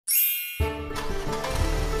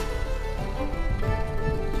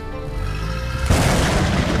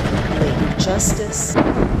justice,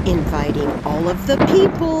 inviting all of the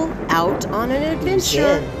people out on an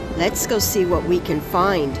adventure. Let's go see what we can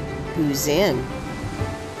find. Who's in?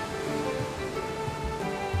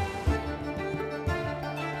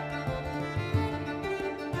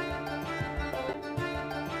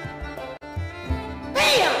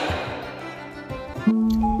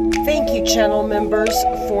 Thank you, channel members,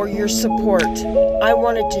 for your support. I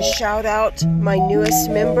wanted to shout out my newest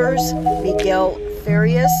members, Miguel,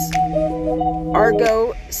 Farias,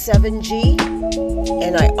 ARGO7G,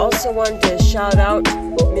 and I also want to shout out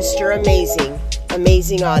Mr.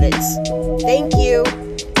 Amazing Audits. Thank you.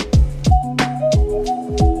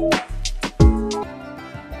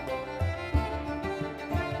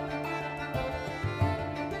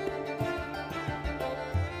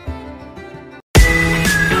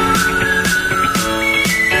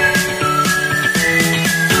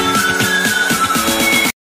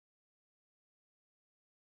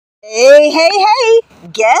 Hey!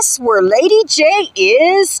 Guess where LadyJ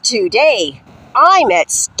is today? I'm at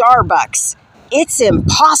Starbucks. It's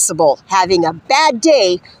impossible having a bad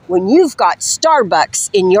day when you've got Starbucks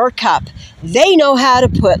in your cup. They know how to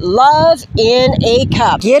put love in a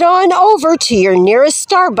cup. Get on over to your nearest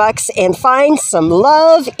Starbucks and find some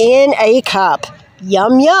love in a cup.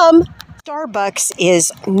 Yum, yum. Starbucks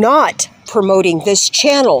is not promoting this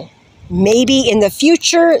channel. Maybe in the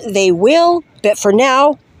future they will, but for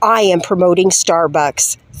now, I am promoting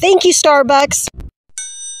Starbucks. Thank you, Starbucks.